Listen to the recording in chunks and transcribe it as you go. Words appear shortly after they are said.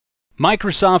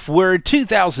Microsoft Word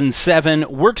 2007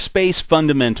 Workspace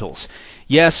Fundamentals.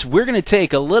 Yes, we're going to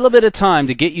take a little bit of time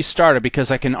to get you started because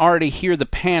I can already hear the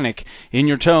panic in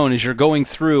your tone as you're going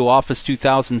through Office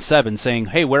 2007 saying,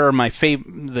 hey, where are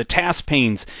the task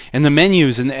panes and the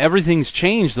menus and everything's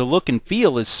changed. The look and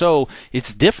feel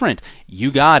it's different.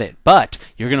 You got it. But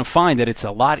you're going to find that it's a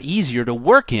lot easier to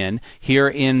work in here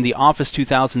in the Office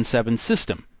 2007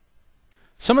 system.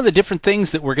 Some of the different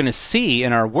things that we're going to see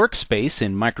in our workspace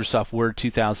in Microsoft Word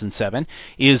 2007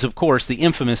 is, of course, the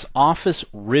infamous Office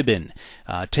ribbon,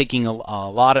 taking a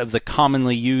lot of the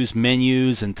commonly used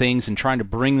menus and things and trying to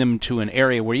bring them to an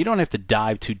area where you don't have to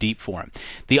dive too deep for them.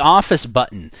 The Office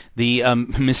button, the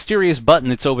mysterious button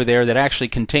that's over there that actually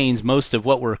contains most of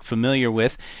what we're familiar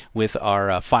with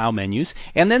our file menus,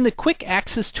 and then the Quick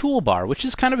Access Toolbar, which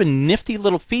is kind of a nifty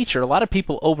little feature. A lot of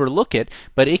people overlook it,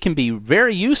 but it can be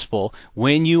very useful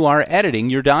when you are editing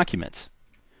your documents.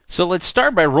 So let's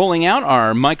start by rolling out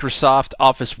our Microsoft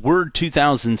Office Word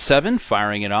 2007,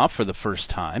 firing it off for the first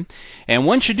time. And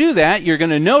once you do that, you're going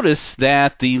to notice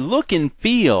that the look and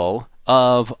feel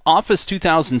of Office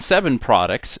 2007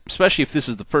 products, especially if this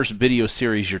is the first video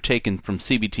series you're taking from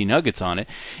CBT Nuggets on it,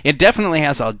 it definitely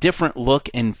has a different look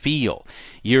and feel.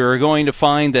 You're going to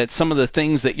find that some of the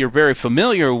things that you're very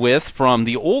familiar with from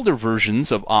the older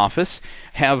versions of Office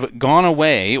have gone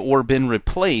away or been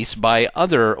replaced by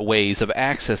other ways of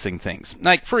accessing things.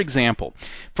 Like, for example,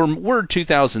 from Word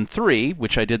 2003,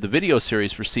 which I did the video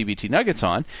series for CBT Nuggets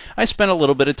on, I spent a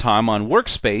little bit of time on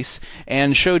Workspace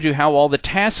and showed you how all the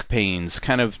task panes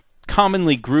kind of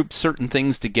commonly grouped certain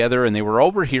things together, and they were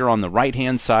over here on the right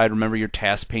hand side. Remember, your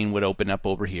task pane would open up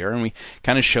over here, and we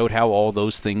kind of showed how all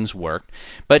those things worked.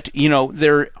 But you know,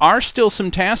 there are still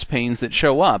some task panes that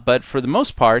show up, but for the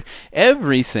most part,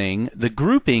 everything, the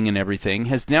grouping and everything,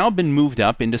 has now been moved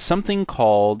up into something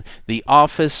called the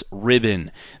Office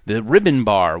ribbon, the ribbon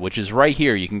bar, which is right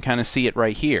here. You can kind of see it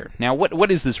right here. Now,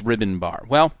 what is this ribbon bar?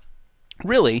 Well,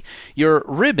 really, your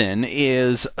ribbon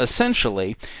is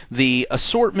essentially the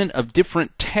assortment of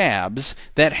different tabs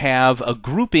that have a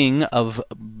grouping of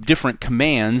different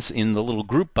commands in the little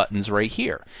group buttons right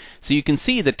here. So you can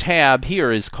see the tab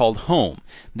here is called Home.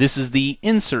 This is the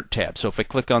Insert tab. So if I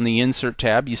click on the Insert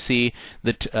tab, you see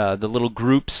the little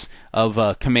groups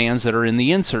of commands that are in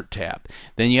the Insert tab.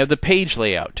 Then you have the Page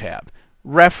Layout tab,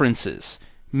 References,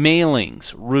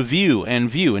 Mailings, Review, and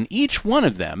View, and each one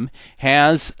of them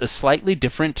has a slightly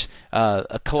different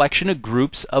a collection of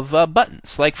groups of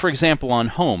buttons. Like, for example, on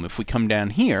Home, if we come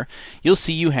down here, you'll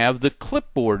see you have the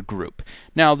Clipboard group.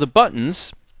 Now, the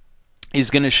buttons is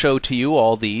going to show to you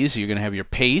all these. You're going to have your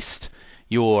Paste,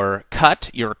 your Cut,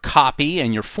 your Copy,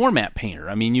 and your Format Painter.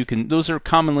 I mean, those are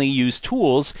commonly used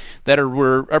tools that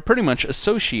are pretty much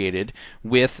associated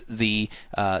with the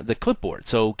clipboard.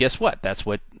 So guess what? That's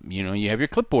what, you have your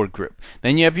clipboard group.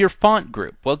 Then you have your font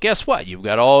group. Well, guess what? You've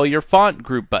got all your font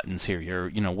group buttons here.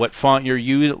 What font you're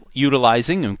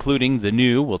utilizing, including the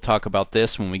new. We'll talk about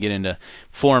this when we get into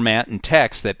format and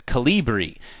text. That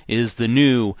Calibri is the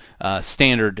new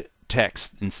standard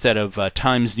text instead of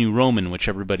Times New Roman, which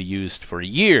everybody used for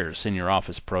years in your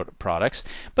Office products.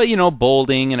 But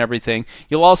bolding and everything.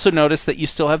 You'll also notice that you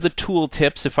still have the tool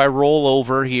tips. If I roll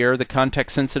over here, the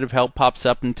context sensitive help pops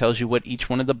up and tells you what each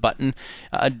one of the button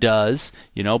does.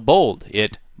 Bold,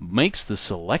 it makes the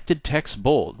selected text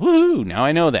bold. Woohoo! Now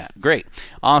I know that. Great.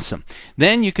 Awesome.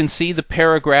 Then you can see the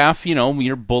paragraph,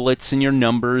 your bullets and your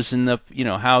numbers and the,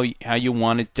 how you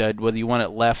want it, whether you want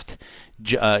it left,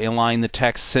 align the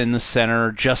text in the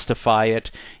center, justify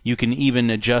it. You can even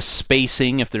adjust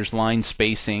spacing if there's line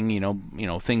spacing,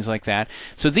 things like that.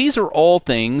 So these are all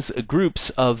things, groups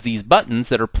of these buttons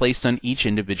that are placed on each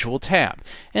individual tab.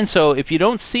 And so if you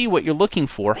don't see what you're looking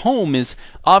for, Home is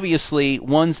obviously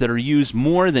ones that are used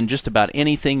more than just about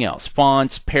anything else.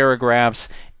 Fonts, paragraphs,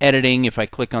 editing. If I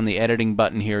click on the editing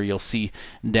button here, you'll see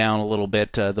down a little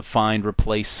bit the Find,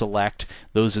 Replace, Select.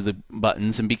 Those are the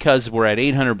buttons. And because we're at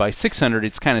 800 by 600,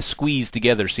 it's kind of squeezed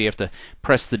together, so you have to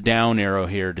press the down arrow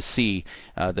here to see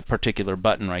the particular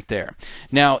button right there.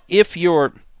 Now, if you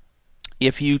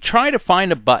try to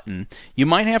find a button, you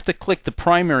might have to click the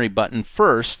primary button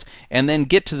first and then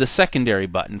get to the secondary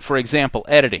button. For example,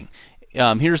 editing.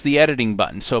 Here's the editing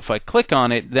button. So if I click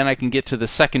on it, then I can get to the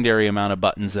secondary amount of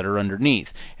buttons that are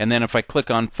underneath. And then if I click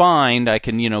on Find, I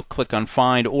can click on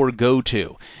Find or Go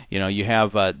To. You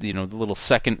have the little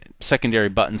secondary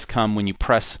buttons come when you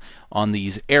press on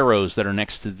these arrows that are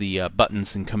next to the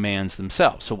buttons and commands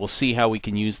themselves. So we'll see how we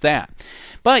can use that.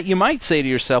 But you might say to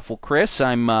yourself, well, Chris,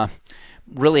 I'm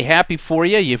really happy for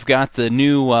you. You've got the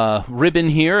new ribbon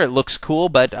here. It looks cool,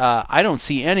 but I don't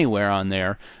see anywhere on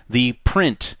there the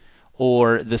print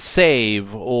or the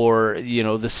save, or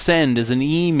the send as an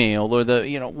email, or the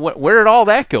where did all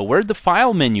that go? Where did the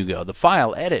file menu go? The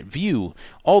file, edit, view,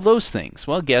 all those things.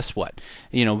 Well, guess what?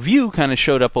 View kind of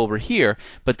showed up over here,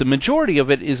 but the majority of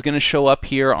it is going to show up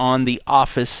here on the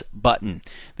Office button.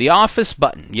 The Office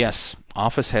button, yes.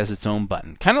 Office has its own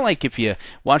button. Kind of like if you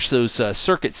watch those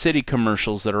Circuit City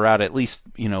commercials that are out, at least,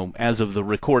 as of the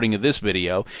recording of this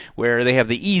video, where they have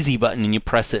the easy button and you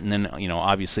press it and then,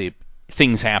 obviously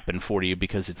things happen for you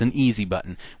because it's an easy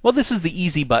button. Well, this is the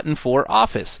easy button for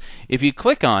Office. If you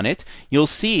click on it, you'll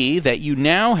see that you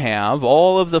now have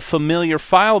all of the familiar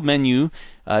file menu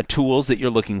tools that you're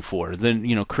looking for.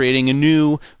 Then, creating a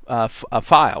new a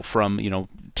file from,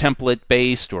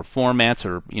 template-based or formats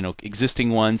or existing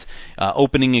ones,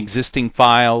 opening existing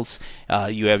files.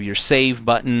 You have your save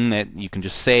button that you can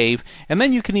just save, and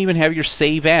then you can even have your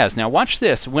save as. Now watch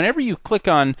this. Whenever you click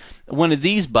on one of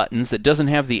these buttons that doesn't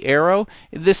have the arrow,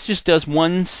 this just does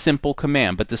one simple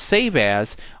command. But the save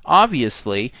as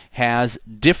obviously has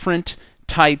different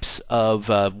types of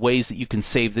ways that you can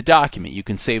save the document. You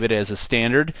can save it as a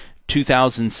standard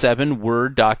 2007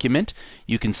 Word document.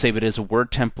 You can save it as a Word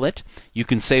template. You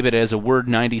can save it as a Word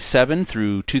 97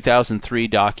 through 2003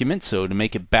 document, so to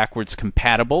make it backwards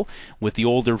compatible with the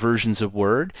older versions of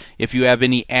Word. If you have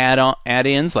any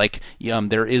add-ins, like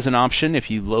there is an option if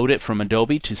you load it from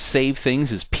Adobe to save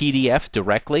things as PDF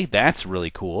directly. That's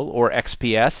really cool. Or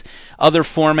XPS. Other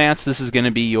formats, this is going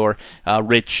to be your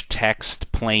rich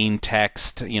text, plain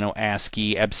text,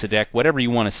 ASCII, EBCDEC, whatever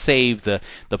you want to save the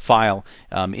file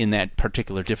in that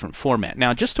particular different format.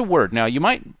 Now, just a word. Now, you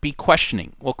might be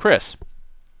questioning, well, Chris,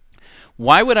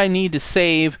 why would I need to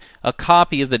save a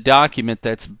copy of the document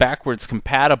that's backwards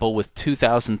compatible with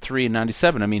 2003 and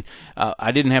 97? I mean,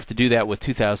 I didn't have to do that with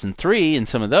 2003 and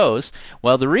some of those.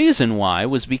 Well, the reason why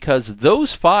was because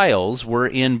those files were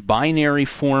in binary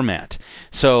format.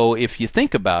 So if you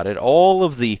think about it, all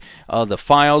of the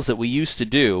files that we used to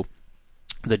do,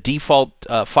 the default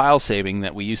file saving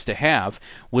that we used to have,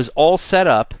 was all set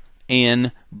up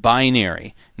in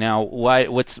binary. Now,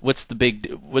 what's the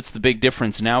big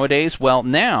difference nowadays? Well,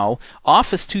 now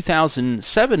Office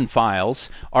 2007 files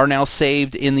are now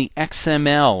saved in the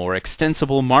XML, or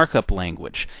extensible markup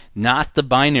language, not the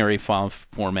binary file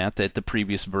format that the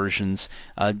previous versions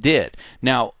did.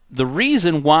 Now, the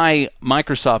reason why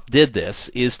Microsoft did this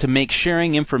is to make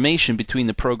sharing information between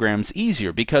the programs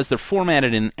easier, because they're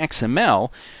formatted in XML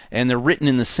and they're written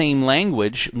in the same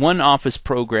language. One Office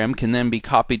program can then be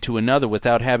copied to another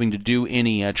without having to do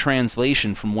any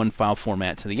translation from one file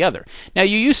format to the other. Now,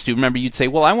 you used to, remember, you'd say,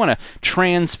 well, I want to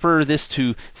transfer this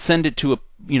to send it to a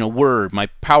Word, my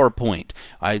PowerPoint.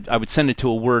 I would send it to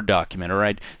a Word document, or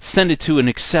I'd send it to an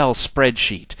Excel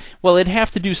spreadsheet. Well, it'd have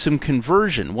to do some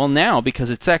conversion. Well, now, because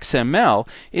it's XML,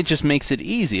 it just makes it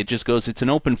easy. It just goes, it's an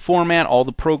open format. All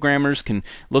the programmers can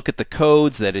look at the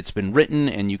codes that it's been written,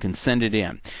 and you can send it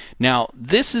in. Now,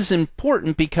 this is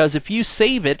important because if you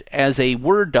save it as a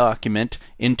Word document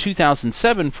in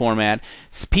 2007 format,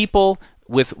 people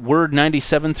with Word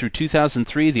 97 through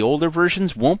 2003, the older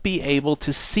versions, won't be able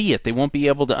to see it. They won't be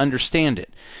able to understand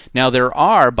it. Now, there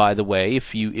are, by the way,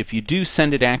 if you do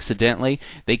send it accidentally,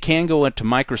 they can go into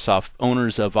Microsoft,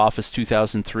 owners of Office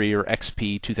 2003 or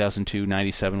XP 2002,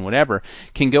 97, whatever,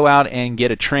 can go out and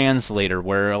get a translator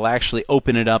where it'll actually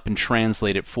open it up and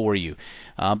translate it for you.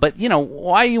 But,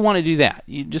 why do you want to do that?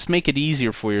 You just make it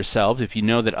easier for yourselves if you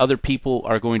know that other people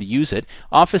are going to use it.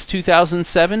 Office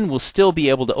 2007 will still be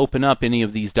able to open up any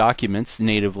of these documents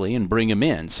natively and bring them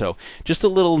in. So just a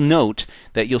little note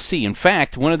that you'll see. In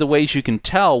fact, one of the ways you can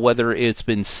tell whether it's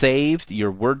been saved, your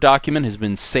Word document has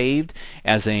been saved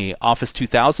as a Office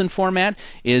 2000 format,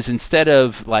 is instead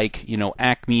of like,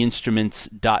 Acme Instruments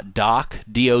 .doc,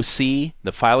 DOC,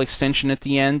 the file extension at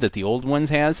the end that the old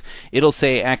ones has, it'll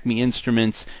say Acme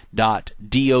Instruments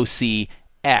 .docx.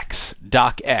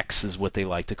 DocX is what they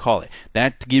like to call it.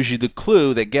 That gives you the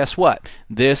clue that, guess what?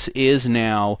 This is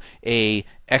now a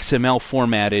XML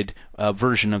formatted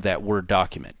version of that Word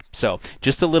document. So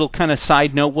just a little kind of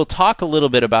side note, we'll talk a little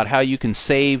bit about how you can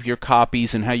save your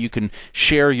copies and how you can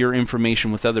share your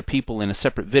information with other people in a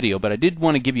separate video, but I did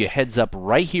want to give you a heads up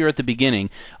right here at the beginning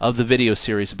of the video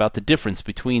series about the difference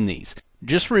between these.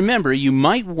 Just remember, you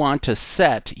might want to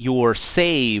set your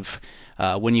save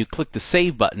when you click the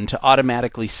Save button to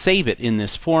automatically save it in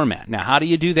this format. Now, how do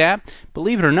you do that?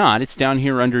 Believe it or not, it's down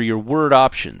here under your Word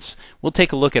options. We'll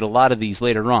take a look at a lot of these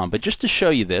later on, but just to show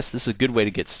you this is a good way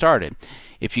to get started.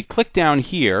 If you click down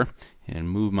here, and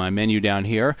move my menu down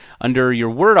here. Under your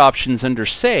Word options under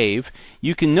Save,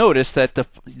 you can notice that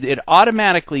it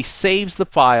automatically saves the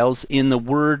files in the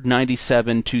Word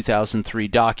 97 2003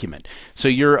 document. So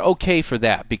you're okay for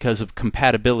that because of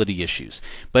compatibility issues.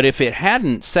 But if it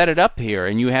hadn't set it up here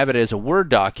and you have it as a Word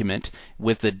document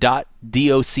with the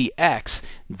 .docx,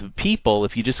 the people,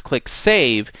 if you just click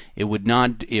Save, it would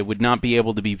not be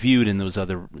able to be viewed in those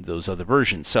other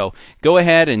versions. So go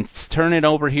ahead and turn it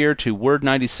over here to Word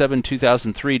 97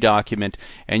 2003 document,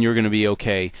 and you're going to be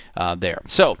okay there.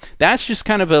 So that's just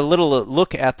kind of a little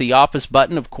look at the Office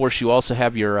button. Of course, you also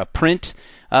have your print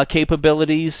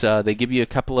capabilities. They give you a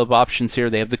couple of options here.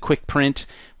 They have the quick print,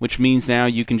 which means now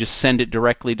you can just send it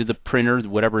directly to the printer,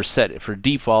 whatever is set for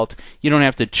default. You don't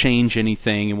have to change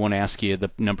anything. It won't ask you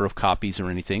the number of copies or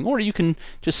anything. Or you can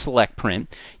just select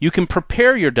print. You can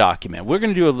prepare your document. We're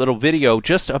going to do a little video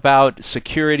just about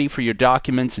security for your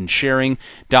documents and sharing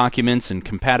documents and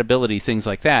compatibility, things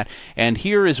like that. And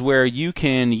here is where you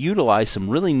can utilize some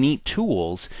really neat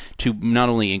tools to not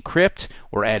only encrypt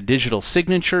or add digital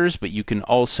signatures, but you can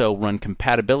also run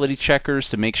compatibility checkers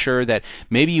to make sure that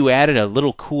maybe you added a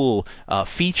little cool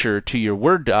feature to your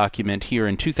Word document here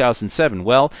in 2007.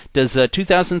 Well, does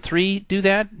 2003 do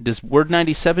that? Does Word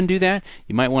 97 do that?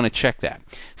 You might want to check that.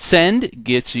 Send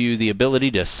gets you the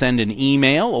ability to send an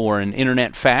email or an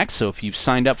internet fax. So if you've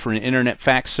signed up for an internet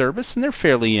fax service, and they're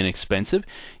fairly inexpensive,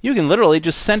 you can literally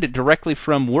just send it directly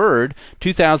from Word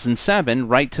 2007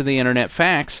 right to the internet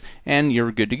fax, and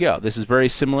you're good to go. This is very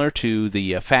similar to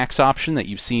the fax option that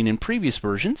you've seen in previous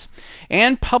versions.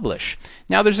 And publish.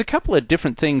 Now there's a couple of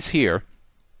different things here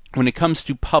when it comes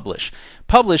to publish.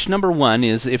 Publish, number one,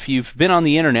 is if you've been on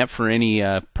the internet for any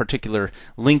particular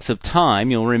length of time,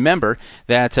 you'll remember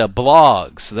that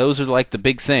blogs, those are like the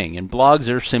big thing. And blogs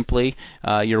are simply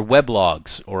your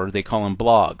weblogs, or they call them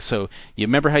blogs. So you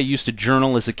remember how you used to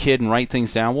journal as a kid and write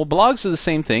things down? Well, blogs are the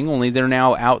same thing, only they're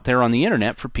now out there on the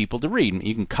internet for people to read.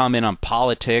 You can comment on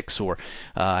politics, or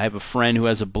I have a friend who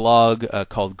has a blog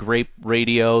called Grape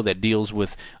Radio that deals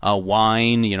with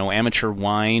wine, amateur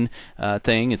wine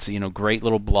thing. It's great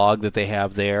little blog that they have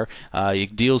there.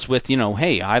 It deals with,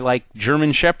 hey, I like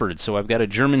German Shepherds, so I've got a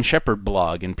German Shepherd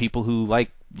blog, and people who like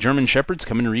German Shepherds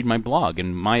come in and read my blog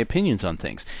and my opinions on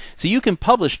things. So you can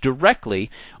publish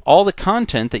directly all the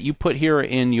content that you put here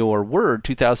in your Word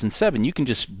 2007. You can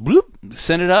just bloop,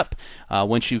 send it up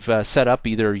once you've set up,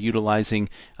 either utilizing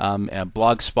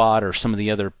Blogspot or some of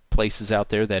the other places out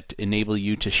there that enable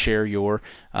you to share your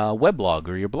weblog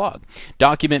or your blog.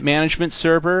 Document management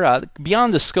server,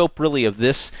 beyond the scope really of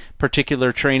this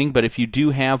particular training, but if you do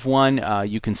have one,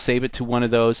 you can save it to one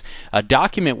of those.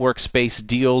 Document workspace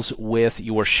deals with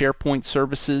your SharePoint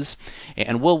services,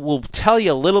 and we'll tell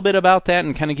you a little bit about that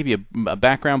and kind of give you a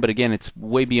background, but again, it's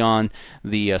way beyond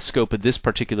the scope of this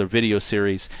particular video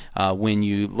series. When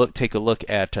you take a look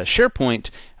at SharePoint,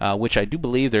 which I do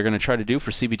believe they're going to try to do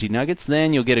for CBT Nuggets,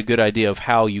 then you'll get a good idea of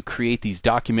how you create these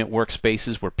document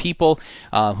workspaces where people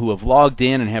who have logged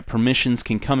in and have permissions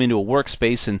can come into a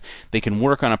workspace and they can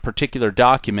work on a particular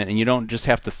document, and you don't just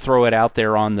have to throw it out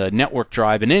there on the network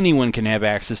drive and anyone can have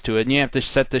access to it, and you have to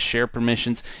set the share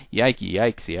permissions. Yikes,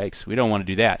 yikes, yikes. We don't want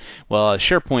to do that. Well,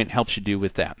 SharePoint helps you do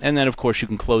with that. And then, of course, you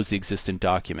can close the existing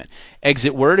document.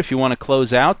 Exit Word, if you want to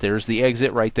close out, there's the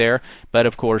exit right there. But,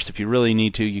 of course, if you really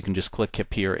need to, you can just click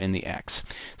up here in the X.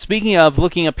 Speaking of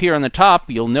looking up here on the top,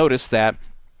 you'll notice that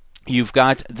you've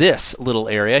got this little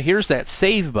area. Here's that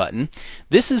Save button.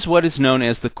 This is what is known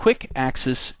as the Quick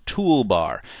Access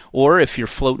Toolbar, or if you're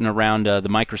floating around the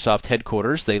Microsoft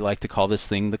headquarters, they like to call this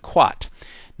thing the QUAT.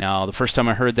 Now, the first time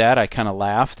I heard that, I kind of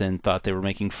laughed and thought they were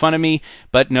making fun of me,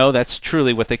 but no, that's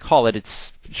truly what they call it.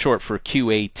 It's short for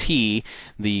QAT,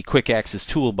 the Quick Access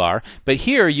Toolbar. But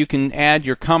here you can add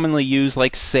your commonly used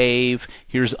like save,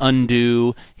 here's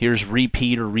undo, here's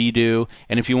repeat or redo,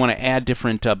 and if you want to add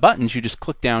different buttons, you just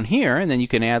click down here, and then you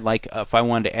can add, like if I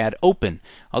wanted to add open,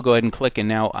 I'll go ahead and click, and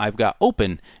now I've got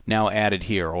open now added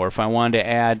here. Or if I wanted to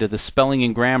add the spelling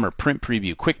and grammar, print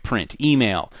preview, quick print,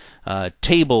 email,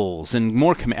 tables, and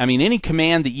more any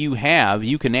command that you have,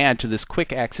 you can add to this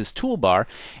Quick Access Toolbar.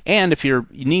 And if you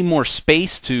need more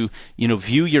space to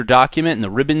view your document, and the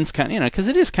ribbons because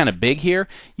it is kind of big here,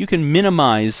 you can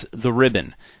minimize the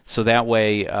ribbon. So that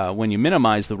way, when you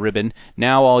minimize the ribbon,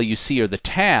 now all you see are the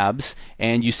tabs,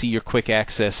 and you see your quick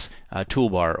access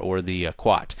toolbar or the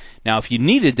quat. Now, if you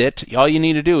needed it, all you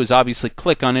need to do is obviously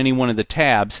click on any one of the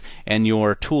tabs, and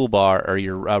your toolbar or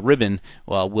your ribbon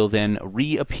will then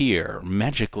reappear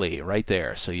magically right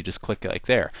there. So you just click like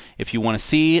there. If you want to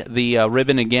see the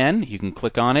ribbon again, you can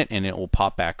click on it, and it will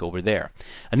pop back over there.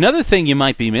 Another thing you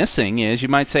might be missing is you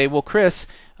might say, well, Chris,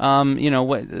 I'm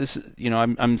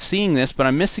seeing this, but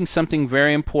I'm missing something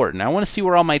very important. I want to see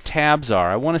where all my tabs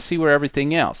are. I want to see where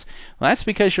everything else. Well, that's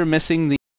because you're missing the